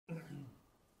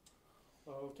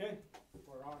Okay,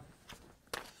 we're on.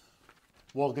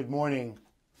 Well, good morning,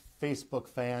 Facebook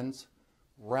fans.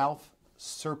 Ralph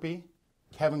Serpi,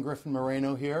 Kevin Griffin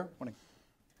Moreno here. Morning.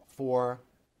 For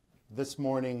this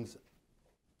morning's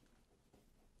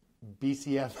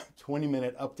BCF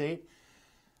 20-minute update.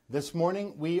 This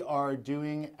morning, we are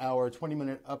doing our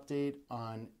 20-minute update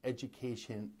on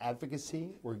education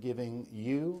advocacy. We're giving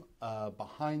you a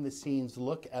behind-the-scenes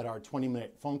look at our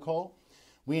 20-minute phone call.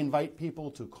 We invite people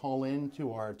to call in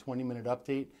to our 20-minute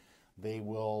update. They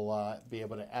will be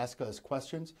able to ask us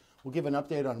questions. We'll give an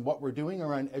update on what we're doing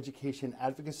around education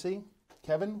advocacy.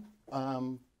 Kevin?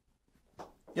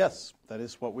 Yes, that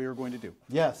is what we are going to do.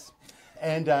 Yes.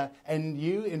 And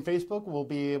you in Facebook will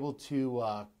be able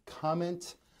to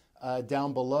comment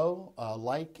down below,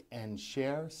 like and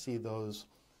share. See those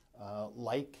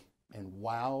like and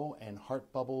wow and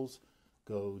heart bubbles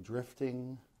go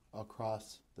drifting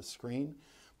across the screen.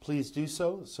 Please do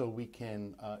so we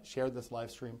can share this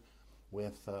live stream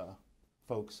with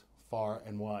folks far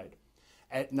and wide.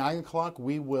 At 9 o'clock,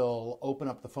 we will open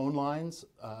up the phone lines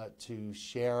to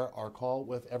share our call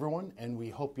with everyone, and we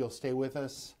hope you'll stay with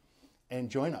us and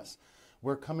join us.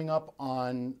 We're coming up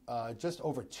on just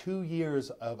over 2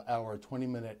 years of our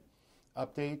 20-minute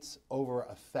updates. Over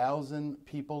 1,000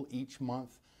 people each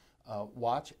month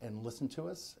watch and listen to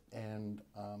us, and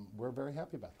we're very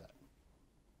happy about that.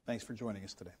 Thanks for joining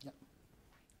us today. Yeah.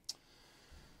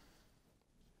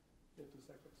 50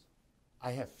 seconds.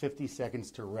 I have 50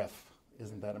 seconds to riff.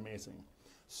 Isn't that amazing?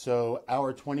 So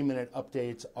our 20-minute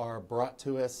updates are brought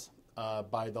to us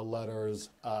by the letters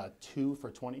 2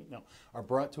 for 20. No, are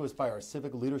brought to us by our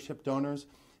civic leadership donors,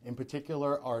 in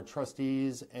particular our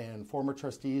trustees and former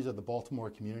trustees of the Baltimore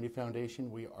Community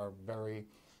Foundation. We are very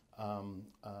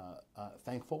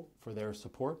thankful for their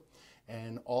support,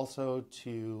 and also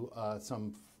to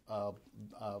some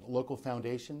local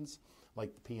foundations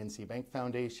like the PNC Bank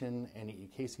Foundation, Annie E.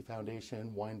 Casey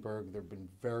Foundation, Weinberg. They've been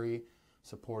very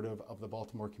supportive of the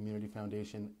Baltimore Community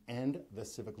Foundation and the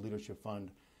Civic Leadership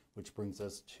Fund, which brings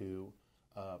us to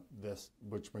this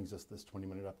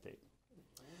 20-minute update.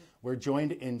 We're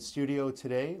joined in studio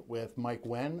today with Mike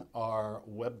Wen, our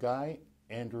web guy,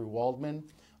 Andrew Waldman,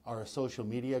 our social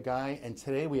media guy, and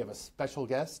today we have a special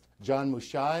guest, John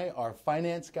Mushai, our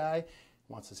finance guy.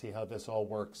 Wants to see how this all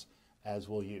works, as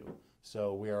will you.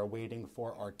 So we are waiting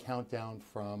for our countdown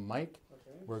from Mike.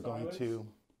 Okay. We're going to,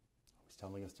 he's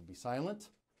telling us to be silent.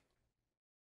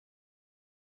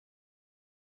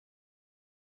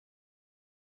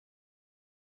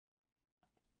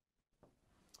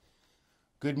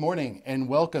 Good morning and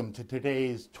welcome to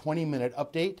today's 20-minute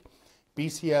update,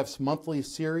 BCF's monthly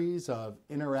series of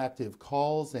interactive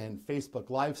calls and Facebook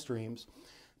live streams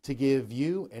to give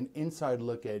you an inside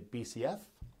look at BCF,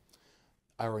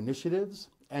 our initiatives,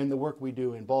 and the work we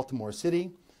do in Baltimore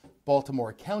City,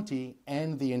 Baltimore County,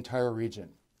 and the entire region.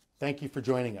 Thank you for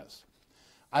joining us.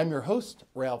 I'm your host,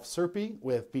 Ralph Serpi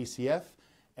with BCF,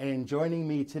 and joining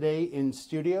me today in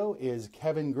studio is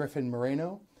Kevin Griffin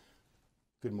Moreno.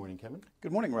 Good morning, Kevin.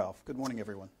 Good morning, Ralph. Good morning,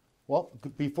 everyone. Well,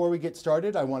 before we get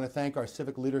started, I want to thank our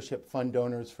Civic Leadership Fund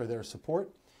donors for their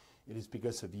support. It is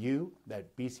because of you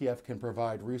that BCF can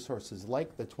provide resources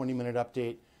like the 20-minute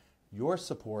update. Your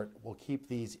support will keep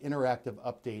these interactive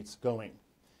updates going.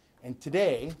 And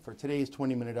today, for today's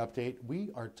 20-minute update,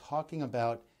 we are talking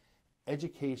about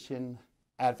education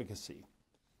advocacy.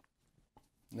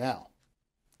 Now,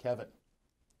 Kevin,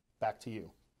 back to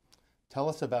you. Tell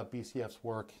us about BCF's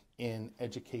work in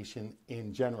education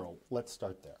in general. Let's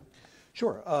start there.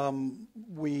 Sure.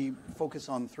 We focus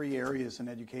on 3 areas in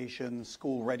education: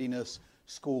 school readiness,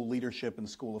 school leadership, and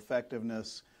school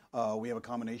effectiveness. We have a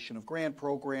combination of grant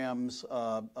programs,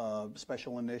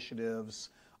 special initiatives,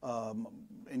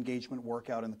 engagement work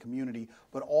out in the community,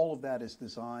 but all of that is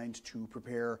designed to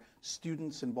prepare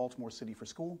students in Baltimore City for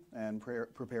school and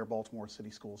prepare Baltimore City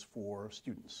schools for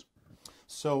students.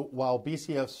 So while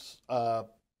BCF's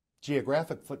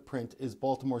geographic footprint is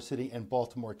Baltimore City and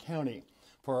Baltimore County,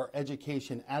 for our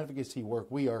education advocacy work,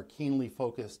 we are keenly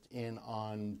focused in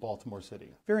on Baltimore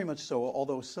City. Very much so,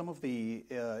 although some of the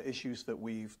issues that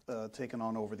we've taken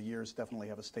on over the years definitely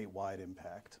have a statewide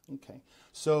impact. Okay.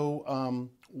 So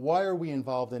why are we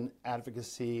involved in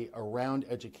advocacy around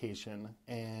education,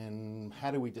 and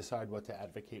how do we decide what to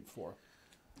advocate for?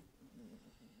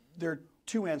 There are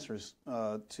 2 answers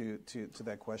to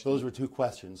that question. Those were 2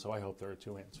 questions, so I hope there are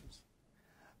 2 answers.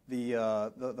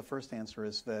 The first answer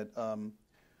is that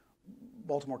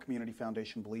Baltimore Community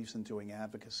Foundation believes in doing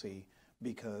advocacy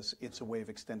because it's a way of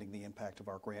extending the impact of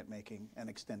our grant making and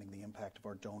extending the impact of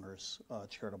our donors'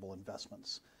 charitable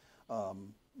investments.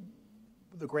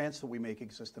 The grants that we make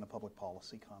exist in a public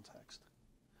policy context.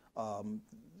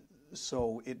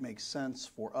 So it makes sense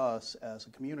for us as a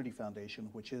community foundation,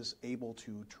 which is able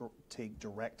to take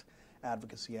direct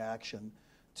advocacy action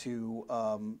to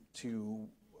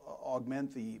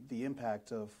augment the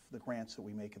impact of the grants that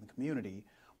we make in the community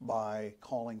by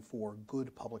calling for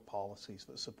good public policies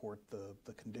that support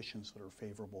the conditions that are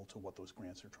favorable to what those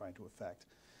grants are trying to affect.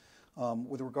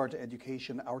 With regard to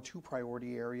education, our two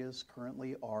priority areas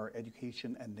currently are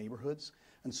education and neighborhoods,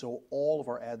 and so all of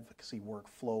our advocacy work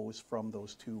flows from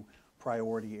those two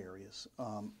priority areas.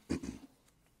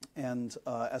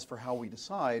 As for how we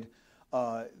decide,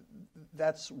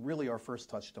 that's really our first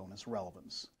touchstone, is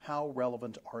relevance. How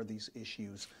relevant are these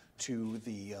issues to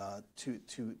the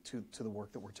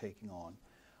work that we're taking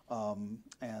on?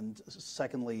 And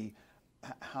secondly,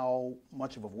 how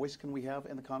much of a voice can we have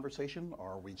in the conversation?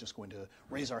 Are we just going to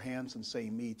raise our hands and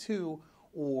say, me too,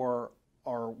 or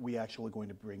are we actually going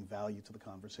to bring value to the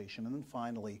conversation? And then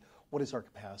finally, what is our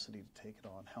capacity to take it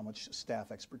on? How much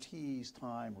staff expertise,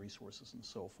 time, resources, and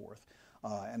so forth?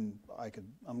 And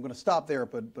I'm going to stop there,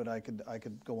 but I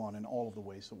could go on in all of the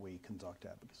ways that we conduct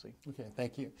advocacy. Okay,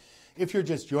 thank you. If you're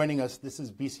just joining us, this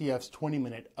is BCF's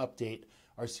 20-minute update,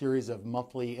 our series of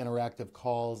monthly interactive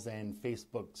calls and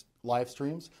Facebook live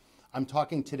streams. I'm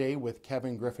talking today with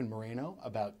Kevin Griffin Moreno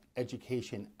about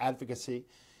education advocacy.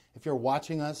 If you're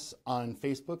watching us on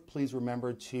Facebook, please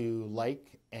remember to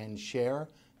like and share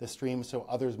the stream so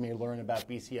others may learn about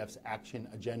BCF's action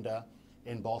agenda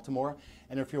in Baltimore.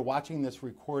 And if you're watching this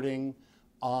recording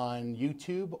on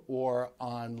YouTube or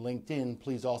on LinkedIn,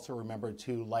 please also remember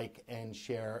to like and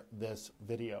share this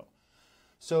video.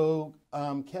 So,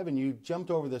 Kevin, you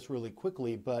jumped over this really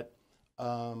quickly, but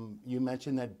you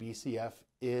mentioned that BCF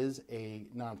is a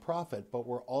nonprofit, but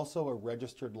we're also a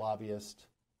registered lobbyist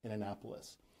in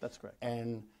Annapolis. That's correct.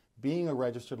 And being a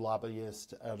registered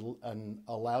lobbyist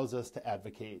allows us to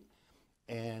advocate,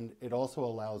 and it also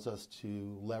allows us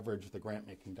to leverage the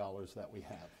grant-making dollars that we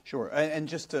have. Sure. And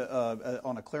just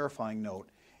on a clarifying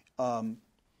note,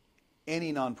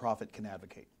 any nonprofit can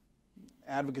advocate.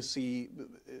 Advocacy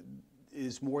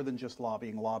is more than just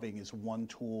lobbying. Lobbying is one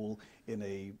tool in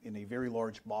a very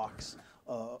large box.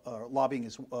 Lobbying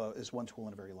is one tool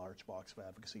in a very large box of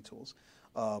advocacy tools.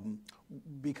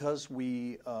 Because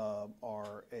we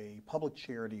are a public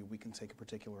charity, we can take a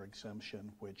particular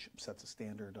exemption which sets a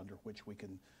standard under which we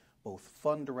can both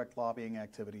fund direct lobbying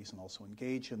activities and also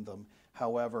engage in them.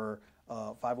 However,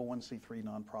 501c3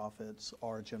 nonprofits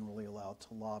are generally allowed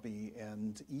to lobby,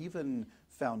 and even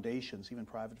foundations, even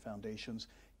private foundations,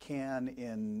 can,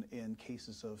 in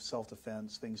cases of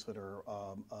self-defense, things that are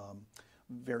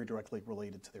very directly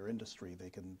related to their industry, they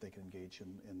can engage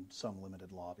in some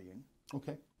limited lobbying.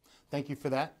 Okay, thank you for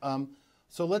that.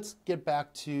 So let's get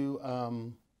back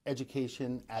to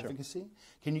education advocacy. Sure.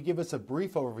 Can you give us a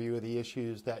brief overview of the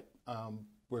issues that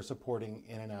we're supporting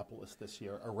in Annapolis this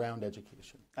year around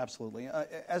education? Absolutely.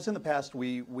 As in the past,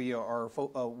 we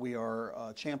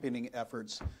are championing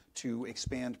efforts to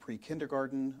expand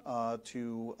pre-kindergarten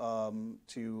to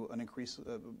an increase,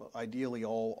 ideally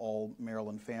all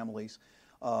Maryland families.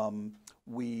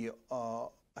 We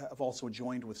have also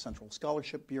joined with Central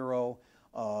Scholarship Bureau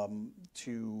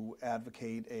to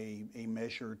advocate a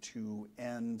measure to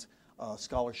end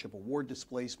scholarship award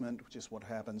displacement, which is what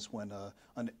happens when a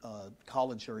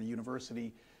college or a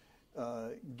university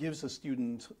gives a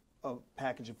student a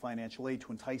package of financial aid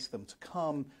to entice them to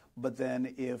come, but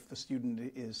then if the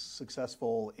student is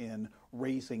successful in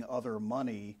raising other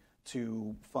money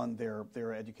to fund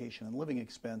their education and living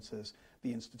expenses,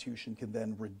 the institution can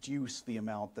then reduce the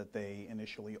amount that they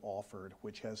initially offered,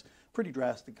 which has pretty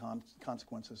drastic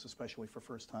consequences, especially for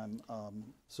first-time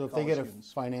So if they get students.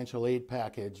 A financial aid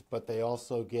package, but they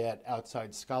also get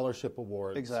outside scholarship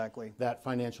awards, exactly, that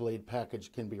financial aid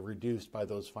package can be reduced by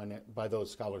those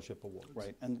scholarship awards.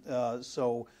 Right, and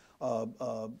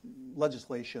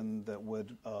legislation that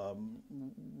would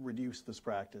reduce this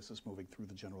practice is moving through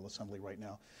the General Assembly right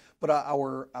now. But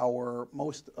our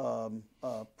most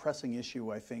pressing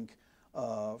issue, I think,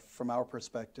 from our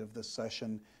perspective this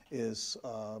session is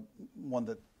one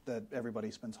that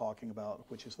everybody's been talking about,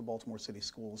 which is the Baltimore City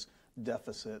Schools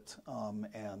deficit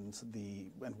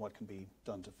and what can be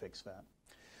done to fix that.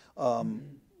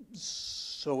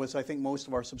 So as I think most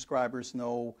of our subscribers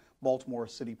know, Baltimore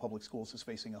City Public Schools is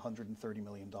facing a $130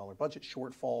 million budget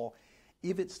shortfall.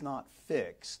 If it's not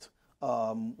fixed,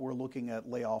 we're looking at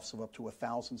layoffs of up to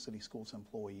 1,000 city schools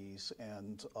employees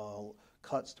and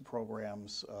cuts to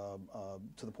programs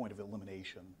to the point of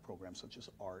elimination, programs such as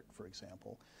art, for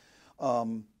example.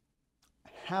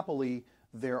 Happily,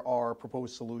 there are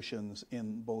proposed solutions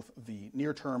in both the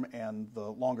near term and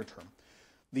the longer term.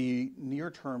 The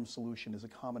near-term solution is a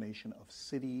combination of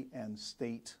city and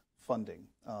state funding.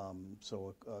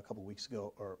 So a couple of weeks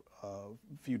ago, or a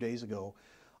few days ago,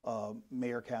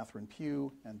 Mayor Catherine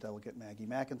Pugh and Delegate Maggie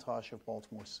McIntosh of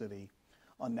Baltimore City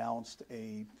announced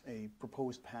a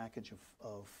proposed package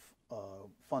of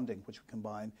funding, which would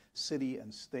combine city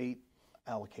and state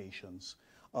allocations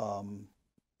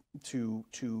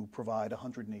to provide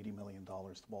 $180 million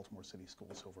to Baltimore City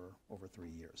schools over 3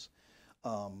 years.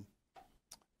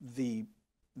 The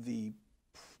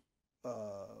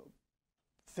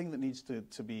thing that needs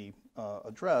to be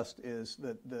addressed is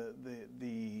that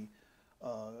the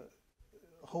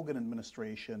Hogan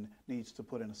administration needs to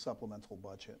put in a supplemental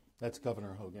budget. That's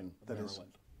Governor Hogan of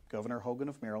Maryland. Is Governor Hogan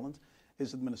of Maryland.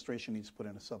 His administration needs to put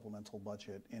in a supplemental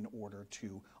budget in order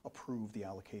to approve the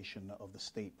allocation of the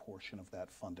state portion of that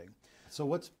funding. So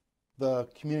what's the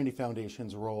Community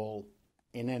Foundation's role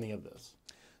in any of this?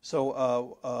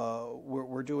 So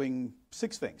we're doing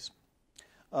 6 things.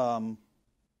 And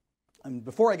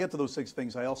before I get to those 6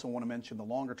 things, I also want to mention the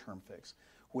longer-term fix,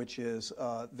 which is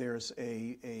there's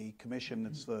a commission.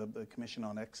 It's the Commission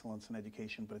on Excellence in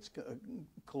Education, but it's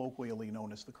colloquially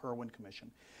known as the Kirwan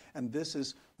Commission. And this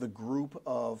is the group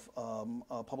of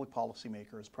public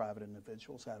policymakers, private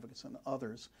individuals, advocates, and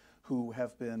others who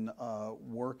have been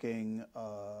working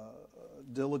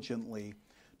diligently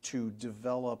to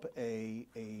develop a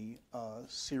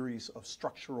series of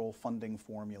structural funding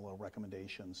formula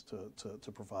recommendations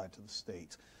to provide to the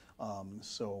state.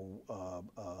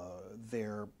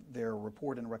 Their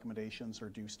report and recommendations are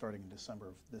due starting in December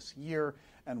of this year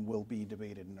and will be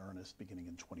debated in earnest beginning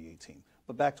in 2018.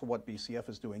 But back to what BCF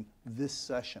is doing this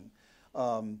session.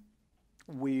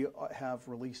 We have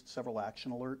released several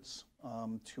action alerts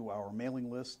to our mailing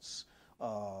lists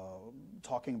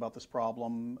talking about this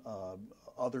problem,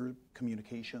 other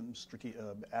communications,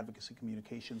 advocacy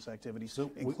communications activities,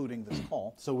 including this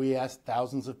call. So we asked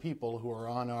thousands of people who are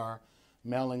on our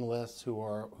mailing lists,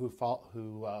 who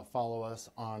follow us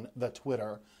on the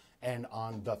Twitter and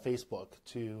on the Facebook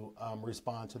to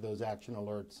respond to those action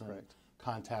alerts and Correct.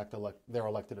 contact their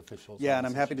elected officials. Yeah, and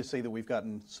I'm happy to say that we've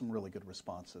gotten some really good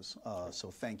responses.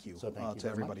 So thank you, thank to you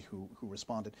everybody who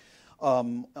responded.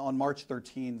 On March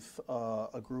 13th,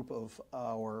 a group of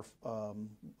our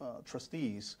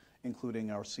trustees,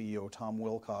 including our CEO, Tom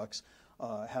Wilcox,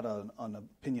 had an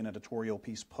opinion editorial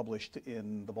piece published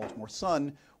in the Baltimore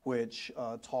Sun, which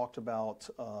talked about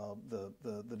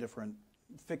the different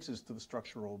fixes to the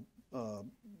structural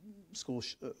school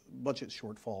budget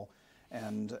shortfall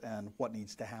and what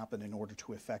needs to happen in order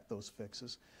to effect those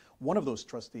fixes. One of those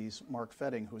trustees, Mark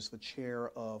Fetting, who is the chair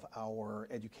of our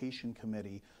education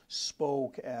committee,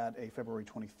 spoke at a February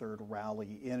 23rd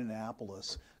rally in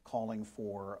Annapolis calling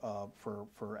for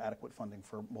adequate funding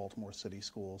for Baltimore City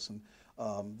schools.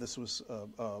 And this was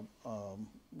a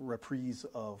reprise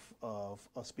of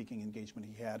a speaking engagement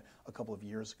he had a couple of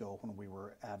years ago when we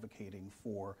were advocating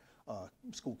for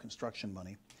school construction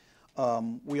money.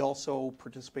 We also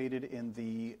participated in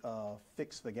the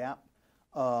Fix the Gap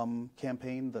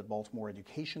campaign that Baltimore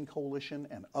Education Coalition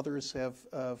and others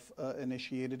have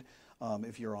initiated.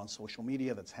 If you're on social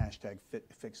media, that's hashtag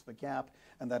 #FixTheGap,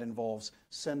 and that involves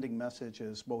sending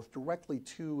messages both directly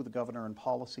to the governor and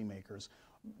policymakers,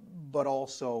 but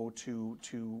also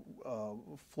to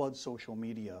flood social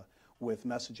media with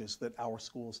messages that our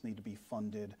schools need to be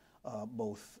funded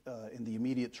both in the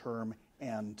immediate term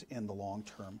and in the long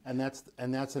term. And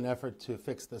that's an effort to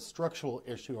fix the structural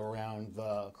issue around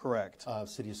the correct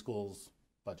city schools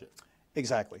budget.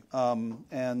 Exactly.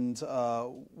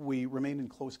 We remain in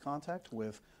close contact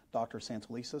with Dr.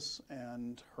 Santelises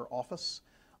and her office,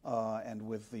 and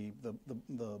with the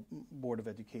Board of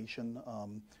Education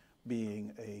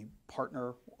being a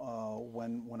partner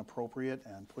when appropriate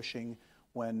and pushing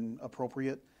when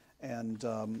appropriate. And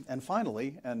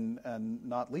finally, and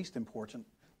not least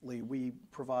importantly, we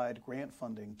provide grant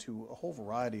funding to a whole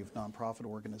variety of nonprofit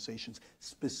organizations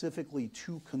specifically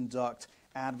to conduct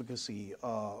advocacy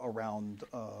around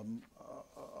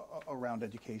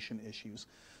education issues.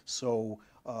 So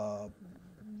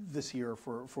this year,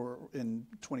 in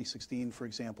 2016, for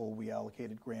example, we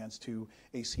allocated grants to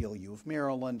ACLU of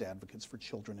Maryland, Advocates for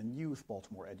Children and Youth,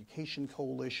 Baltimore Education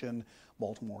Coalition,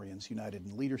 Baltimoreans United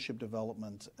in Leadership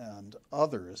Development, and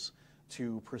others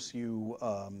to pursue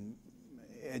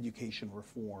education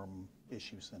reform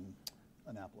issues in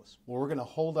Annapolis. Well, we're going to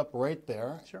hold up right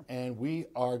there, Sure. And we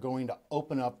are going to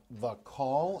open up the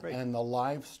call Great. and the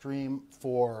live stream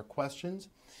for questions.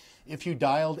 If you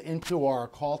dialed into our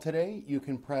call today, you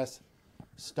can press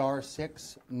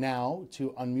 *6 now to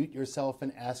unmute yourself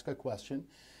and ask a question.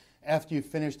 After you've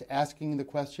finished asking the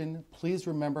question, please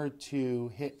remember to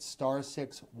hit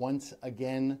 *6 once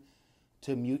again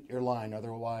to mute your line.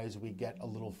 Otherwise, we get a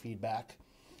little feedback.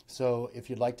 So if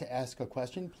you'd like to ask a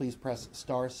question, please press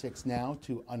 *6 now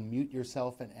to unmute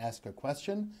yourself and ask a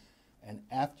question. And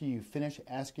after you finish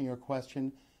asking your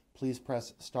question, please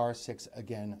press *6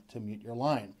 again to mute your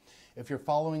line. If you're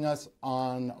following us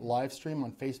on live stream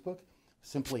on Facebook,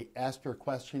 simply ask your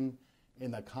question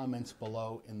in the comments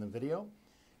below in the video.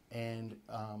 And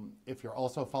if you're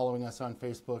also following us on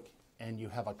Facebook and you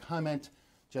have a comment,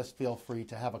 just feel free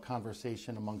to have a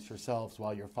conversation amongst yourselves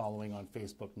while you're following on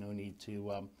Facebook. No need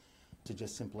to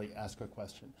just simply ask a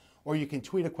question. Or you can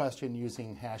tweet a question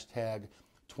using hashtag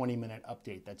 20-minute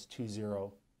update. That's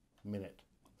 20-minute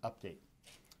update.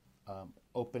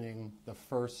 Opening the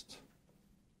first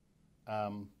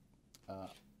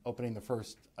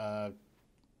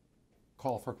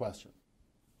call for question.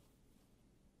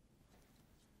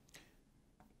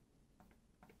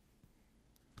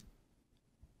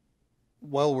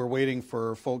 While we're waiting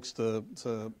for folks to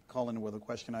call in with a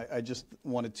question, I just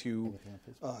wanted to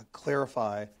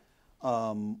clarify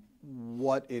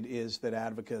what it is that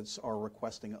advocates are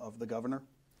requesting of the governor.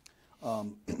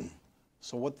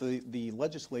 So what the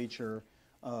legislature,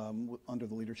 under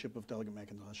the leadership of Delegate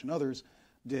McIntosh and others,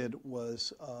 did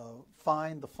was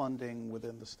find the funding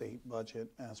within the state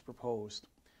budget as proposed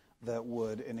that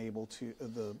would enable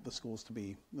the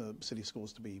city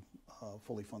schools to be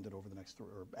fully funded over the next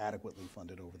or adequately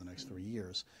funded over the next 3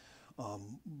 years.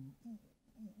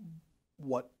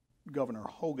 What Governor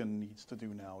Hogan needs to do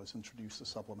now is introduce a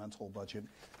supplemental budget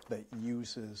that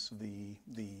uses the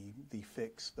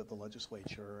fix that the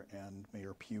legislature and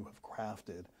Mayor Pugh have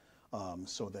crafted,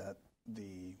 so that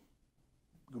the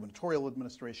gubernatorial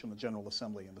administration, the General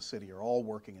Assembly, and the city are all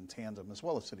working in tandem, as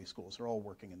well as city schools are all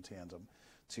working in tandem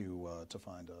to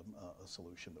find a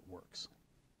solution that works.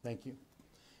 Thank you.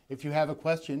 If you have a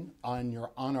question on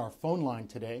our phone line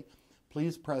today,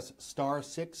 please press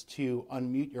 *6 to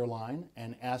unmute your line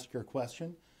and ask your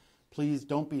question. Please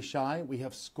don't be shy. We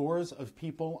have scores of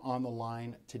people on the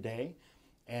line today.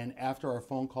 And after our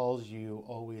phone calls, you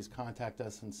always contact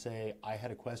us and say, I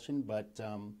had a question but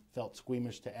felt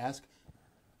squeamish to ask.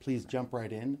 Please jump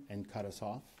right in and cut us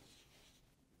off.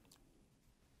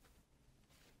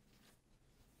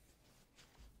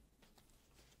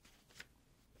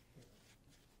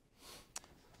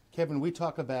 Kevin, we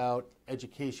talk about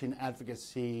education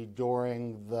advocacy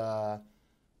during the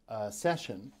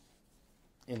session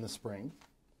in the spring.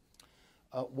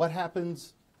 What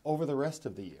happens over the rest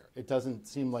of the year? It doesn't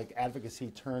seem like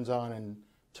advocacy turns on and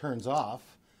turns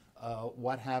off.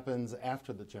 What happens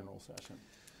after the general session?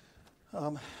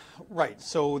 Right.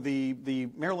 So the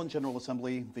Maryland General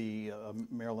Assembly, the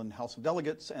Maryland House of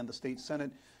Delegates, and the State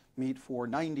Senate meet for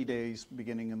 90 days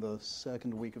beginning in the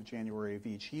second week of January of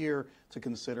each year to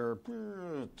consider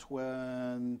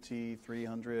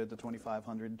 2,300 to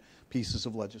 2,500 pieces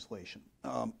of legislation.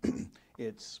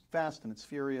 It's fast and it's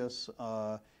furious,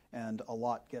 and a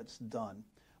lot gets done.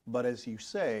 But as you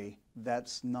say,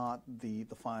 that's not the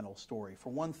final story.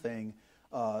 For one thing,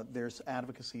 there's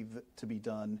advocacy to be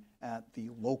done at the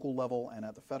local level and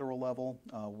at the federal level.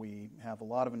 We have a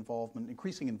lot of involvement,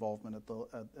 increasing involvement at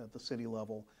the city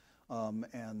level,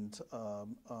 and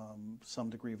some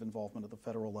degree of involvement at the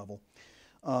federal level.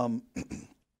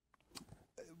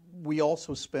 We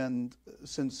also spend,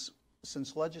 since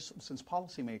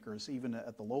policymakers, even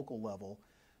at the local level,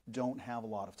 don't have a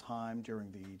lot of time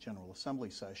during the General Assembly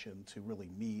session to really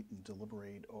meet and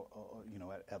deliberate,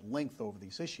 at length over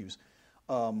these issues.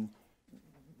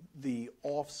 The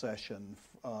off session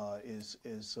is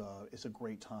a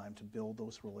great time to build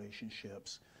those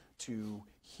relationships, to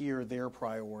hear their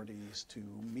priorities, to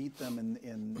meet them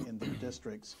in their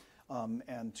districts,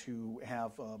 and to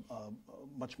have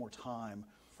much more time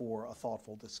for a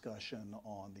thoughtful discussion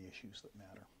on the issues that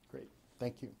matter. Great,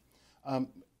 thank you.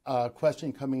 A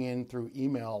question coming in through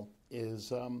email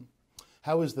is,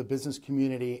 how is the business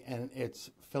community and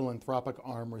its philanthropic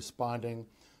arm responding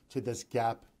to this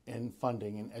gap in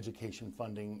funding, in education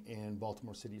funding in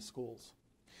Baltimore City schools?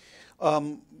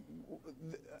 I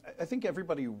think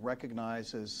everybody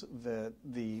recognizes the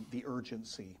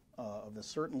urgency of this.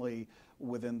 Certainly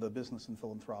within the business and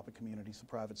philanthropic communities, the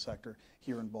private sector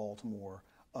here in Baltimore,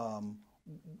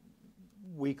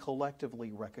 we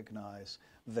collectively recognize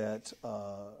that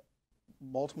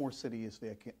Baltimore City is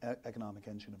the economic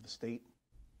engine of the state,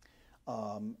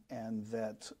 and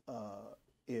that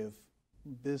if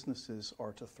businesses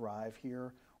are to thrive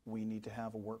here, we need to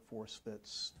have a workforce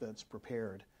that's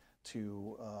prepared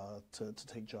to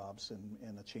take jobs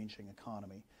in a changing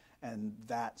economy, and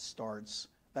that starts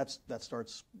that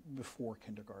starts before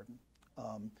kindergarten.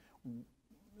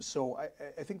 So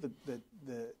I think that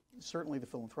certainly the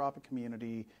philanthropic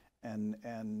community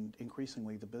and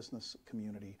increasingly the business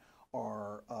community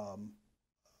are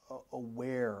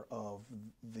aware of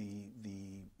the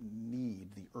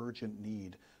urgent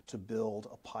need to build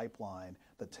a pipeline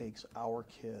that takes our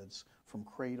kids from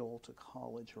cradle to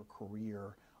college or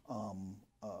career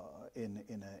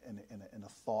in a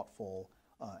thoughtful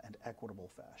and equitable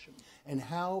fashion. And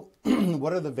how?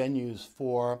 What are the venues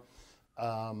for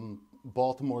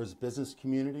Baltimore's business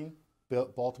community?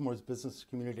 Baltimore's business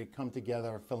community come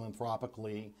together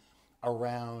philanthropically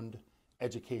around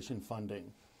education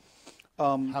funding.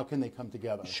 How can they come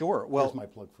together? Sure. Well, here's my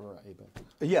plug for ABAG.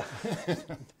 Yeah, I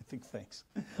think thanks.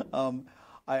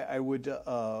 I would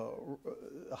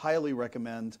highly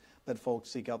recommend that folks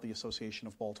seek out the Association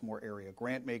of Baltimore Area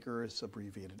Grant Makers,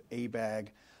 abbreviated ABAG.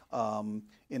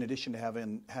 In addition to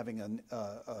having an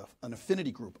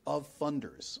affinity group of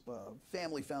funders,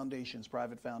 family foundations,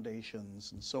 private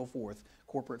foundations, and so forth,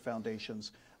 corporate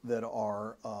foundations that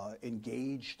are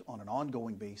engaged on an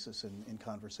ongoing basis in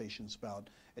conversations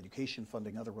about education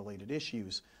funding, other related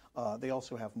issues. They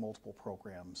also have multiple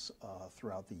programs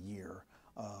throughout the year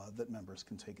that members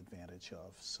can take advantage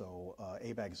of. So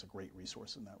ABAG is a great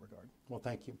resource in that regard. Well,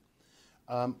 thank you.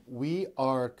 We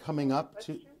are coming up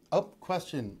to... Oh,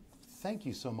 question. Thank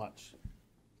you so much.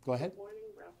 Go ahead. Good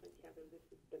morning, Ralph and Kevin. This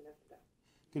is Vanessa.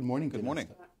 Good morning. Good morning.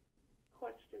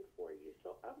 Question for you.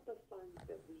 So of the funds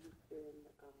that we've been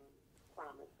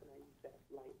promised, and I use that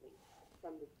lightly,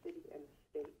 from the city and the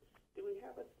state, do we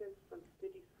have a sense from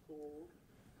city schools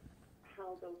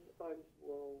how those funds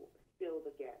will fill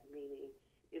the gap? Meaning,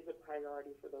 is a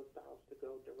priority for those dollars to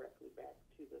go directly back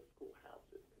to the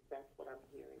schoolhouses? Because that's what I'm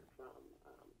hearing from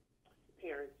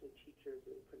parents and teachers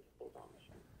and principals on the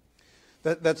show.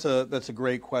 That's a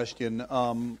great question.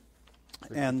 And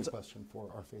a question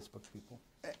for our Facebook people.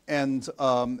 And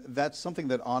that's something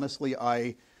that honestly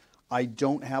I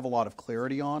don't have a lot of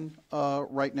clarity on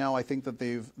right now. I think that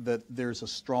there's a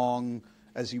strong,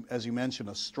 as you mentioned,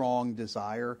 a strong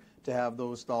desire to have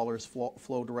those dollars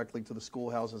flow directly to the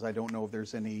schoolhouses. I don't know if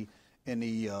there's any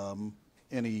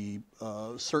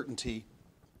certainty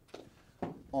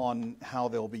on how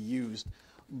they'll be used.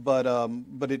 But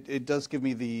it does give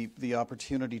me the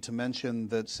opportunity to mention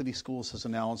that City Schools has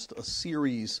announced a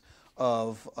series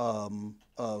of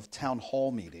town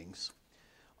hall meetings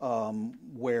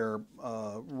where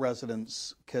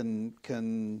residents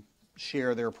can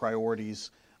share their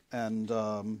priorities and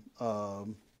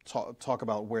talk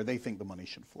about where they think the money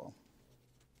should flow.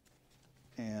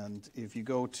 And if you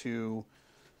go to,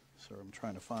 sorry, I'm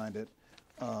trying to find it.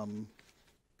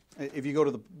 If you go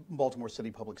to the Baltimore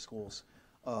City Public Schools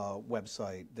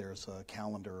website, there's a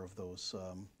calendar of those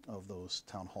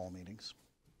town hall meetings.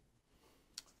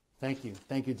 Thank you,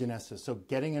 Janessa. So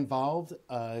getting involved,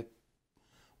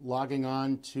 logging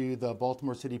on to the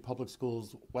Baltimore City Public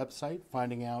Schools website,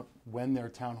 finding out when their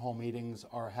town hall meetings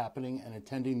are happening and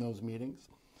attending those meetings,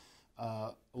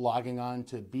 logging on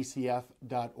to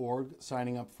bcf.org,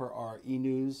 signing up for our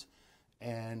e-news,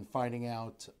 and finding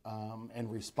out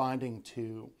and responding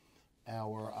to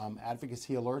our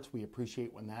advocacy alerts. We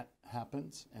appreciate when that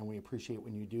happens, and we appreciate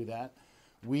when you do that.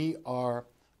 We are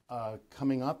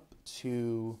coming up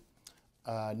to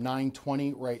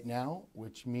 9:20 right now,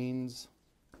 which means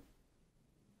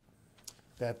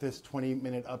that this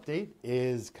 20-minute update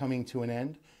is coming to an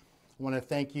end. I want to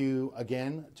thank you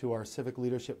again to our Civic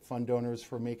Leadership Fund donors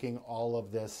for making all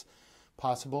of this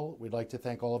possible. We'd like to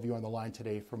thank all of you on the line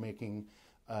today for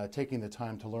taking the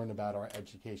time to learn about our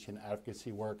education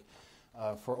advocacy work.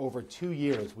 For over 2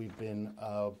 years, we've been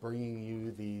bringing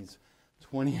you these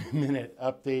 20-minute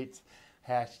updates,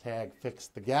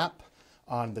 #FixTheGap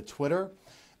on the Twitter.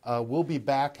 We'll be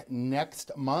back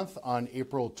next month on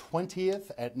April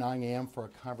 20th at 9 a.m. for a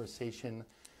conversation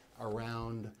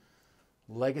around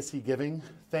legacy giving.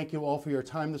 Thank you all for your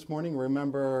time this morning.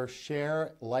 Remember,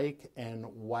 share, like, and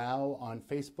wow on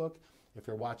Facebook. If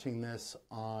you're watching this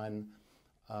on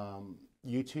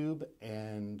YouTube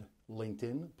and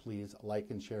LinkedIn, please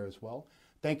like and share as well.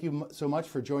 Thank you so much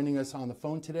for joining us on the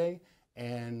phone today,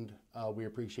 and we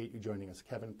appreciate you joining us.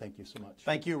 Kevin, thank you so much.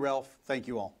 Thank you, Ralph. Thank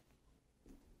you all.